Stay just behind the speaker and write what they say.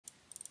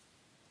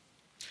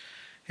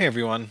Hey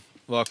everyone,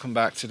 welcome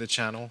back to the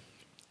channel.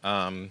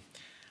 Um,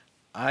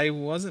 I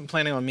wasn't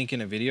planning on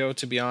making a video,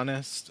 to be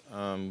honest.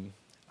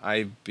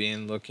 I've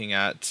been looking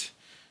at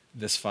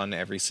this fund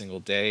every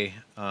single day.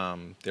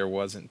 There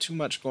wasn't too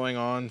much going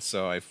on,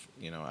 so I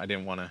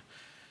didn't want to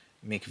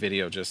make a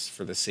video just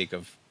for the sake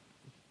of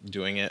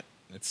doing it.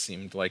 It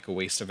seemed like a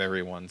waste of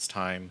everyone's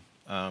time.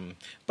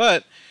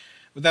 But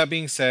with that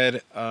being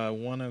said,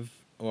 one of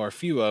or a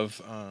few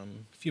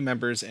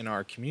members in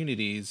our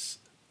communities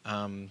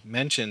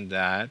mentioned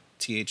that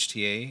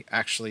THTA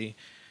actually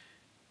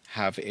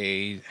had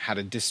a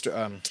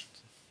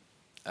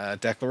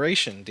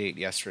declaration date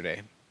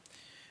yesterday,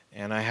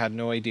 and I had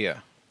no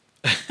idea,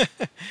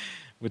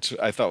 which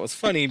I thought was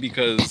funny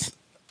because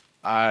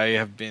I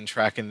have been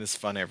tracking this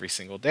fund every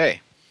single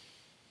day.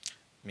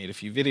 Made a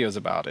few videos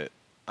about it.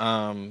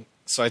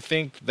 So I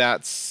think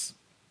that's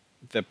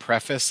the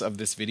preface of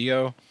this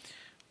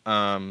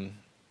um,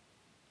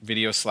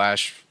 video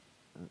slash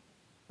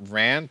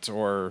rant,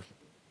 or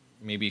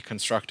maybe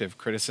constructive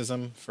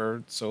criticism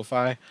for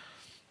SoFi.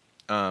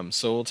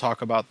 So we'll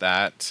talk about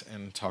that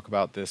and talk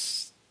about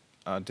this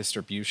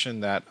distribution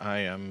that I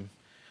am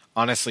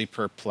honestly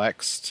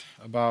perplexed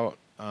about.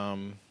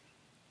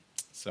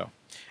 So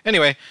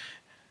anyway,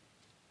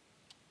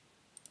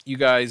 you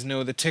guys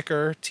know the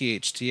ticker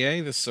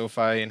THTA, the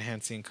SoFi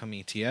Enhancing Income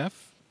ETF.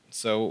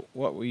 So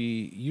what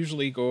we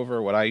usually go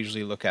over, what I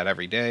usually look at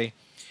every day,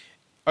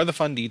 are the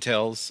fund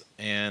details,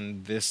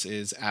 and this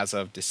is as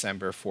of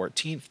December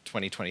 14th,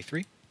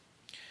 2023,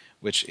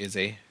 which is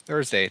a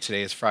Thursday.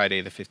 Today is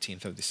Friday, the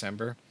 15th of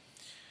December.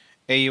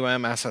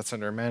 AUM, assets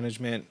under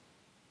management,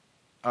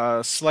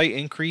 a slight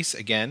increase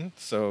again,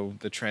 so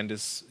the trend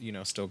is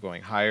still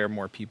going higher.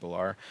 More people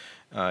are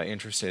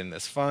interested in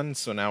this fund,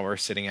 so now we're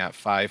sitting at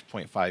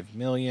 $5.5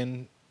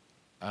 million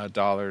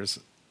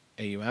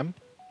AUM.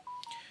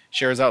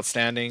 Shares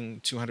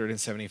outstanding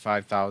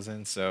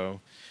 275,000.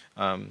 So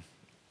um,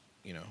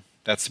 you know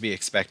that's to be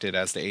expected.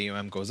 As the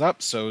AUM goes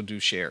up, so do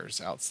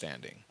shares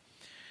outstanding.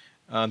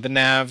 The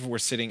NAV, we're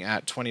sitting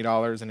at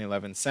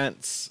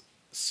 $20.11.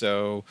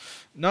 So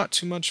not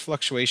too much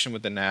fluctuation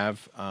with the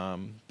NAV.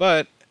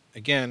 But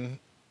again,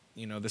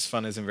 this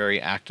fund isn't very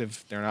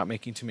active. They're not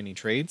making too many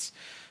trades.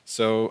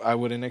 So I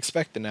wouldn't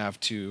expect the NAV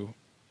to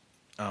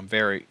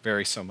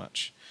vary so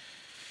much.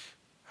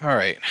 All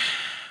right.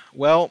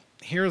 Well,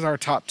 here's our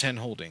top 10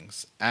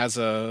 holdings as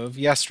of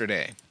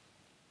yesterday.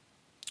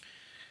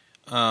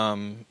 So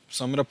I'm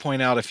going to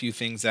point out a few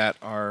things that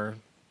are,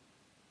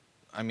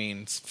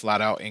 flat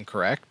out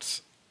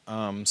incorrect.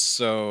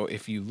 So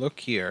if you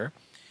look here,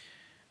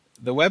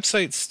 the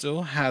website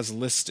still has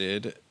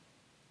listed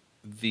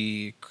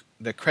the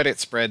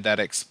credit spread that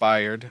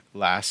expired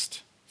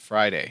last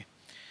Friday.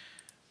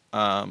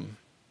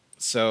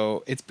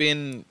 So it's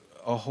been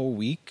a whole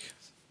week,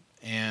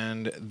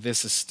 and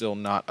this is still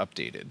not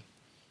updated.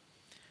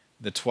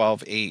 The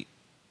 12/8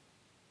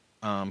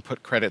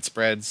 put credit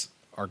spreads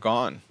are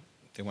gone.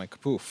 They went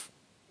kapoof.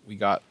 We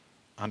got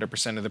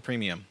 100% of the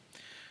premium.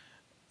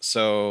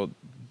 So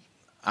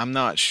I'm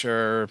not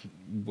sure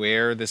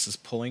where this is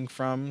pulling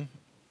from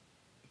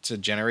to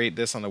generate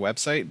this on the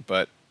website,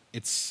 but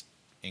it's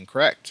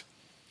incorrect.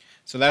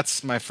 So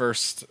that's my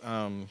first,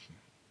 I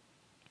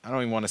don't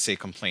even want to say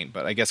complaint,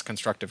 but I guess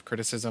constructive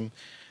criticism,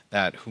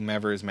 that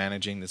whomever is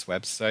managing this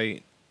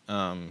website,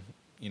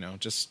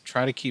 just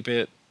try to keep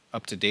it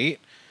up to date.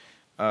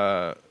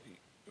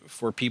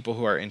 For people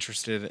who are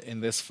interested in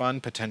this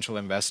fund, potential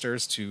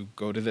investors, to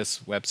go to this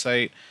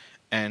website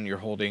and your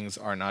holdings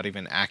are not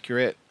even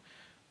accurate.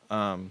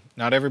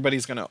 Not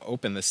everybody's going to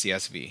open the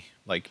CSV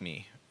like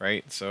me,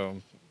 right? So,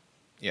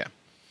 yeah.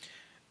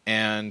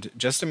 And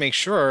just to make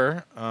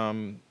sure,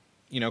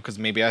 because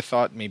maybe I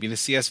thought maybe the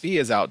CSV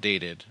is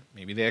outdated,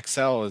 maybe the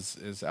Excel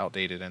is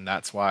outdated, and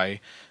that's why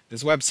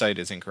this website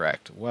is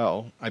incorrect.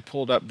 Well, I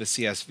pulled up the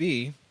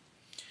CSV,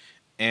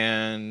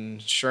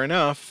 and sure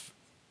enough,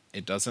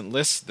 it doesn't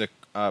list the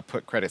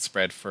put credit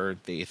spread for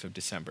the 8th of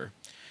December.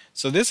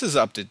 So this is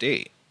up to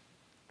date.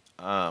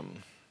 But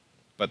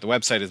the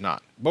website is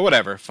not. But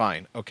whatever,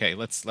 fine. Okay,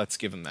 let's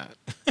give them that.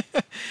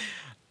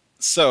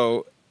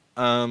 So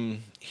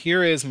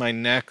here is my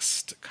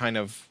next kind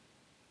of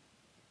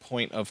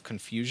point of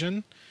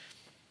confusion.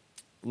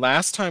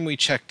 Last time we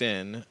checked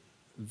in,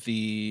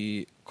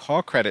 the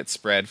call credit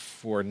spread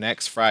for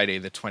next Friday,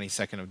 the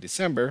 22nd of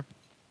December,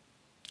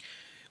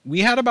 we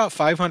had about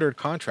 500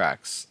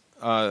 contracts.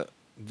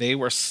 They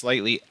were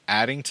slightly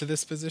adding to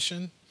this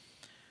position.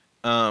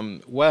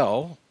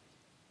 Well,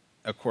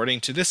 according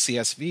to this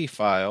CSV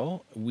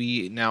file,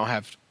 we now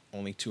have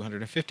only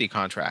 250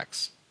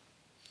 contracts.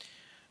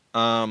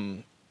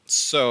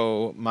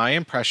 So my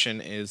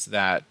impression is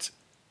that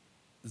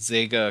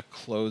Zega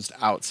closed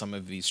out some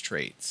of these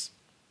trades.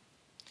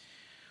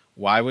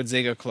 Why would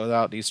Zega close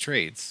out these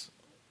trades?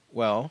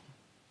 Well,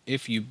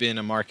 if you've been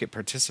a market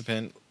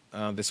participant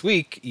this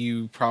week,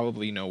 you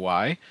probably know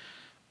why.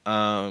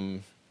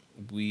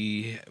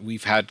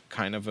 We've had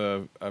kind of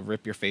a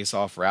rip your face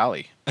off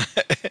rally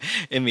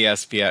in the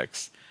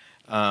SPX.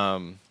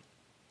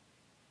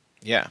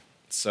 Yeah.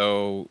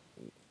 So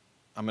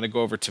I'm going to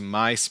go over to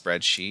my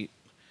spreadsheet.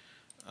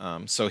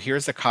 So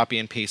here's the copy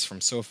and paste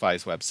from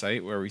SoFi's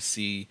website where we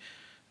see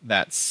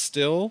that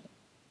still,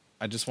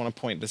 I just want to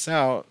point this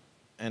out,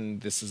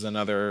 and this is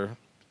another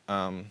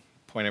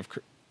point of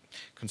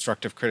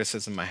constructive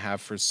criticism I have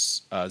for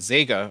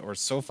Zega or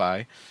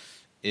SoFi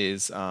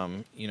is,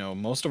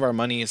 most of our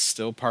money is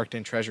still parked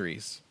in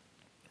treasuries,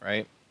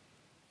 right?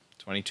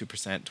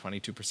 22%,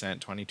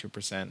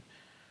 22%,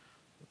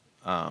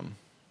 22%.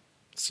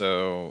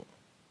 So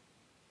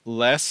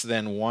less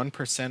than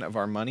 1% of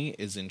our money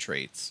is in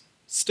trades.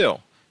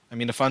 Still, I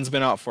mean, the fund's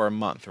been out for a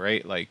month,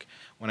 right? Like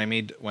when I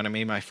made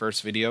my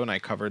first video and I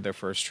covered their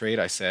first trade,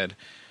 I said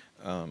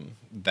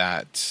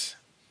that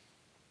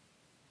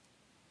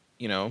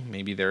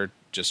maybe they're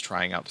just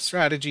trying out the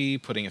strategy,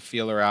 putting a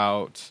feeler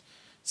out,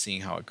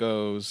 seeing how it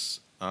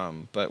goes.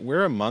 But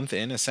we're a month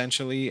in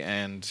essentially,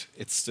 and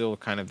it's still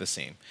kind of the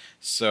same.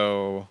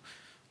 So,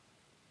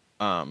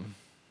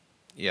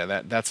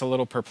 yeah, that's a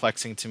little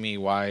perplexing to me.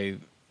 Why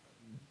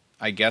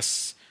I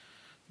guess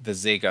the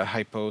Zega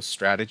Hypo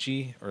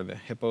strategy or the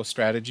Hippo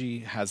strategy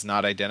has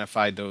not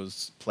identified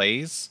those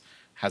plays,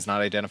 has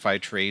not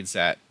identified trades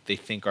that they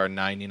think are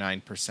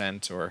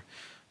 99% or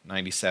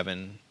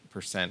 97%,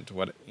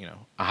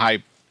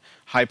 a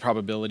high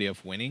probability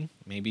of winning.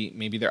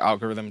 Maybe their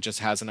algorithm just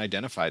hasn't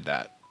identified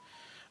that.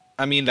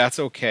 I mean, that's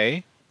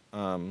okay.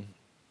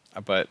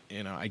 But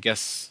I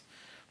guess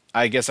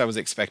I was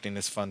expecting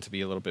this fund to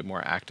be a little bit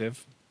more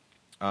active.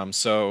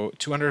 So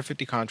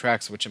 250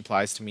 contracts, which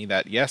implies to me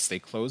that yes, they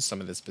closed some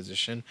of this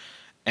position,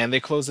 and they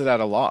closed it at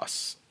a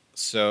loss.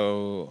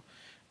 So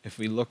if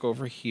we look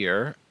over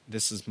here,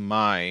 this is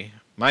my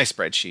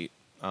spreadsheet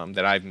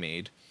that I've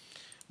made.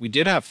 We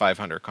did have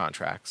 500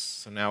 contracts,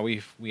 so now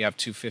we have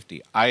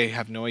 250. I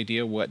have no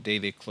idea what day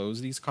they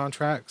closed these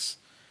contracts,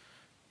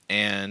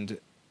 and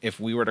if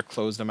we were to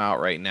close them out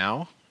right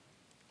now,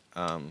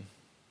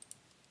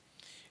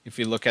 if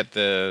you look at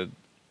the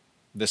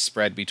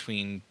spread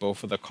between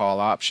both of the call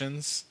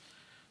options,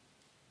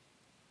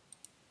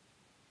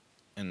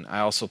 and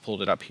I also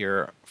pulled it up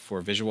here for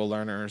visual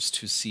learners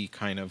to see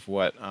kind of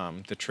what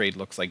the trade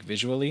looks like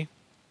visually.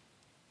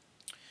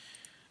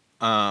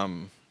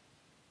 We're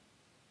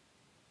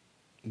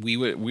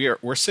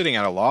sitting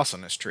at a loss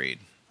on this trade.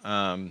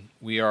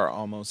 We are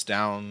almost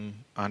down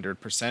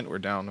 100%. We're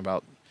down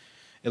about.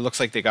 It looks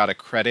like they got a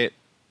credit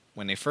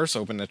when they first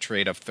opened the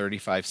trade of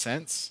 35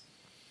 cents,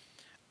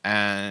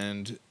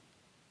 and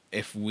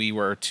if we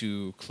were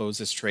to close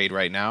this trade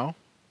right now,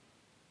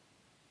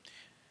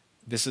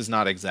 this is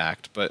not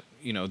exact, but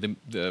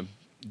the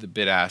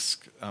bid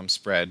ask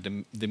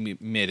spread, the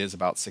mid is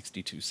about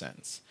 62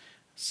 cents.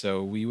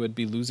 So we would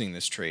be losing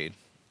this trade.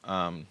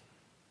 And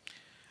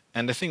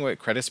the thing with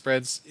credit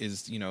spreads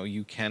is,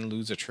 you can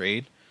lose a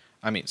trade.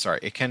 I mean, sorry,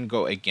 it can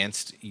go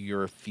against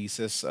your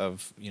thesis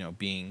of,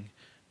 being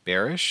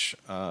bearish,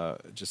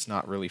 just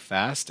not really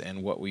fast.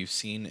 And what we've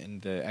seen in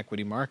the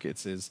equity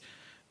markets is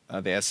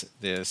this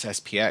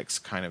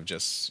SPX kind of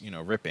just,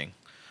 ripping.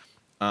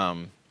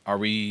 Are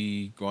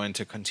we going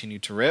to continue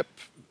to rip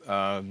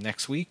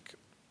next week?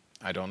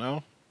 I don't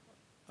know.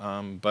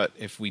 But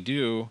if we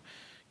do,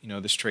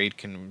 this trade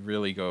can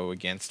really go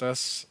against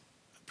us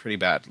pretty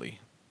badly.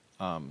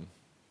 So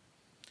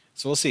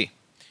we'll see.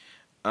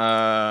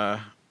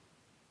 Now,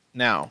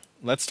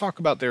 let's talk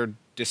about their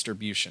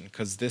distribution,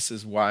 because this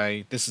is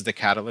the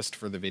catalyst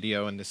for the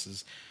video, and this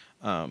is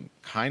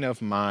kind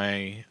of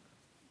my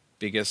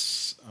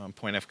biggest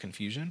point of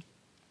confusion.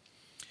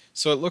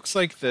 So it looks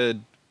like the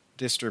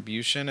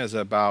distribution is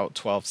about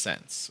 12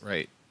 cents,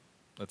 right?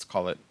 Let's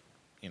call it,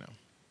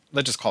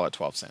 let's just call it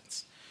 12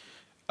 cents.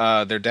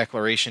 Their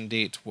declaration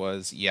date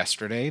was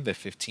yesterday, the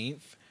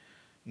 15th.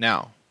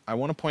 Now, I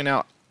want to point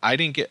out, I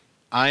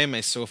am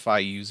a SoFi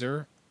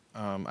user.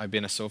 I've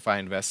been a SoFi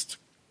Invest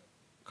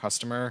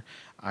customer.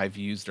 I've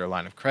used their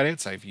line of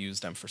credits. I've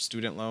used them for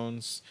student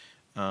loans.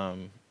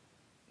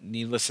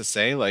 Needless to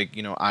say,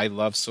 I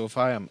love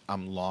SoFi.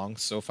 I'm long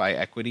SoFi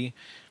equity.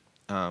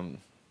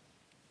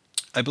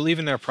 I believe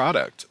in their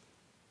product,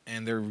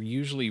 and they're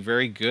usually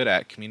very good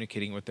at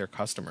communicating with their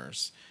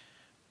customers.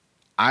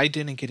 I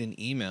didn't get an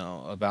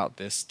email about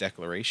this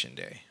declaration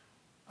day.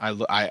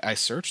 I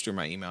searched through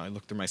my email. I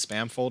looked through my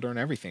spam folder and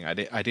everything. I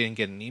didn't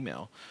get an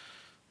email.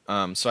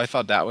 So I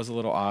thought that was a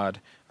little odd.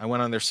 I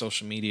went on their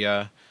social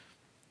media,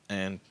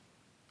 and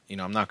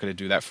I'm not going to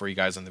do that for you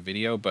guys on the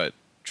video, but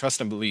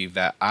trust and believe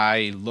that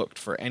I looked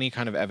for any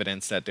kind of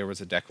evidence that there was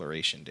a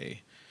declaration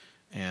day,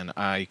 and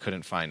I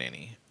couldn't find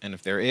any. And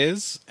if there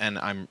is, and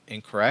I'm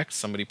incorrect,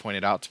 somebody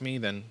pointed out to me,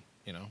 then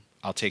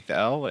I'll take the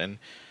L. And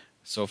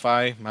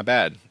SoFi, my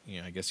bad.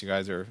 I guess you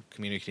guys are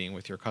communicating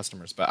with your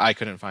customers, but I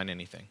couldn't find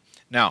anything.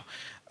 Now,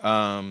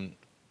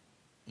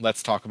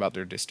 let's talk about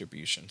their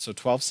distribution. So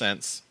 12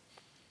 cents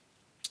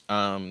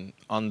on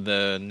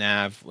the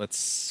NAV.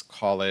 Let's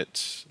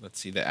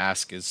see, the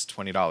ask is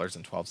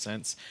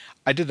 $20.12.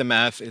 I did the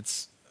math.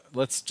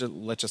 Let's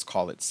just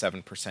call it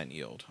 7%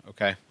 yield.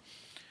 Okay.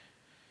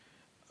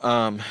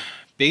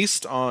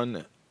 Based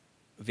on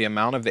the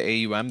amount of the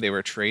AUM they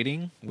were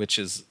trading, which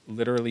is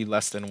literally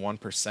less than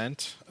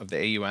 1% of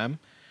the AUM,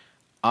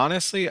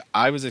 honestly,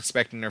 I was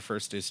expecting their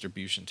first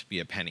distribution to be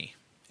a penny,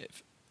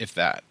 if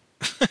that.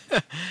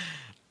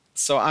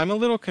 So I'm a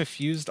little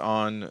confused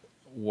on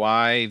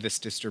why this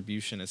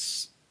distribution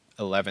is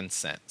 11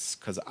 cents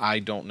because I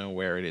don't know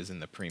where it is in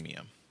the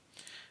premium.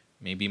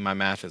 Maybe my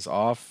math is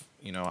off.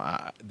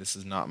 This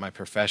is not my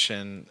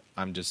profession.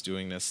 I'm just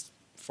doing this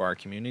for our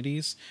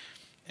communities.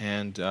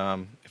 And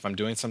if I'm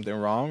doing something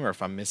wrong or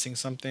if I'm missing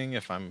something,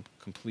 if I'm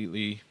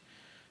completely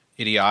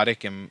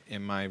idiotic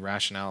in my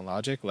rationale and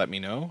logic, let me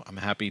know. I'm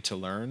happy to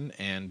learn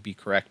and be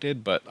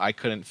corrected, but I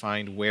couldn't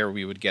find where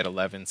we would get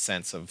 11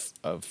 cents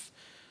of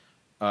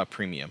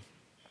premium.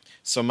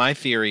 So my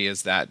theory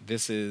is that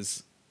this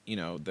is,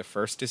 the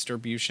first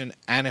distribution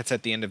and it's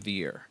at the end of the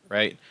year,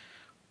 right?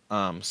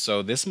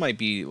 So this might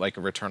be like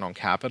a return on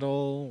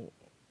capital.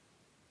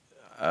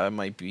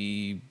 Might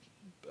be,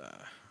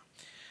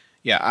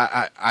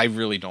 yeah, I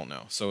really don't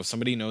know. So if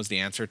somebody knows the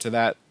answer to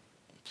that,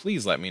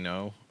 please let me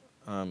know.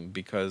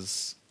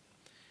 Because,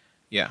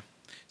 yeah.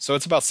 So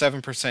it's about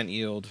 7%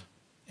 yield.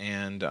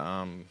 And,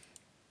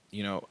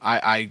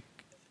 I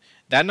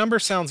that number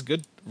sounds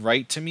good,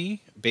 right, to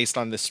me based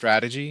on this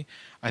strategy.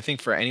 I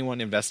think for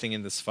anyone investing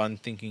in this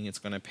fund thinking it's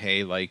going to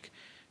pay like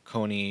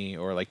Coney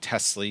or like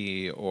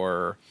Tesla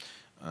or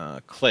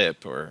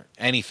Clip or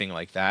anything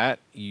like that,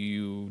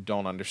 you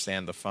don't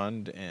understand the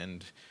fund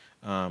and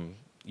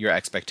your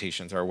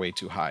expectations are way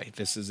too high.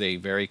 This is a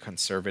very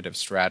conservative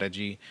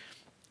strategy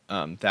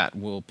that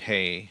will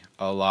pay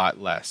a lot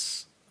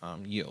less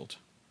yield,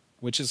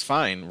 which is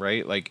fine,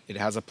 right? Like it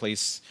has a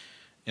place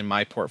in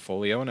my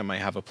portfolio and it might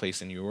have a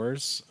place in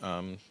yours.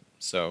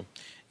 So,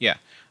 yeah,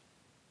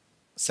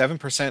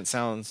 7%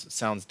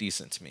 sounds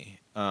decent to me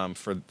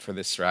for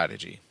this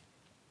strategy.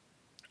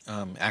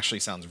 Actually,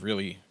 sounds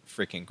really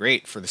freaking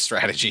great for the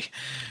strategy.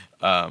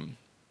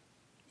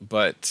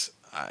 But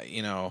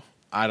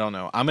I don't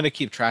know. I'm gonna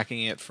keep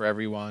tracking it for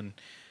everyone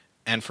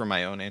and for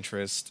my own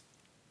interest.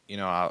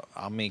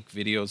 I'll make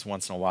videos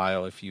once in a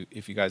while if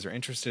you guys are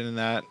interested in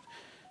that,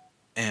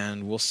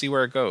 and we'll see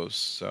where it goes.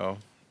 So,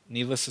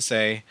 needless to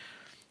say,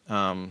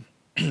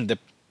 the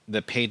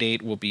the pay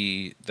date will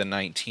be the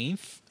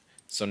 19th,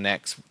 so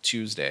next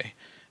Tuesday.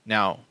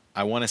 Now,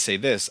 I want to say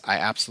this: I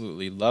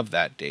absolutely love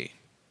that date.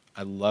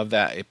 I love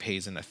that it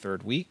pays in the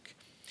third week.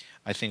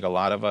 I think a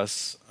lot of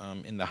us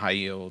in the high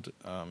yield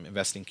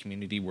investing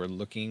community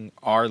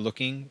are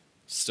looking,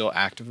 still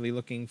actively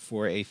looking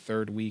for a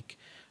third week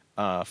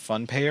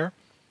fund payer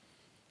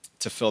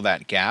to fill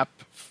that gap.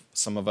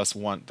 Some of us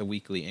want the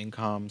weekly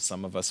income.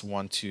 Some of us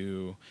want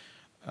to,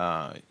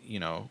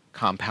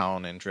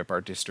 compound and drip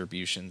our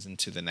distributions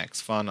into the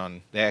next fund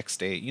on the X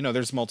date.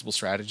 There's multiple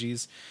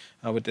strategies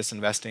with this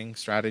investing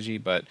strategy,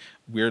 but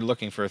we're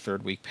looking for a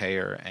third week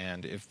payer.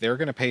 And if they're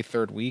going to pay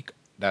third week,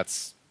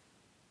 that's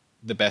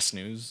the best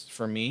news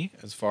for me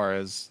as far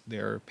as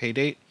their pay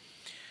date.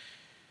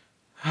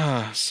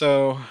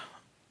 So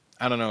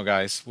I don't know,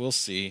 guys. We'll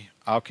see.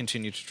 I'll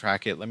continue to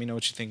track it. Let me know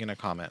what you think in the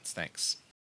comments. Thanks.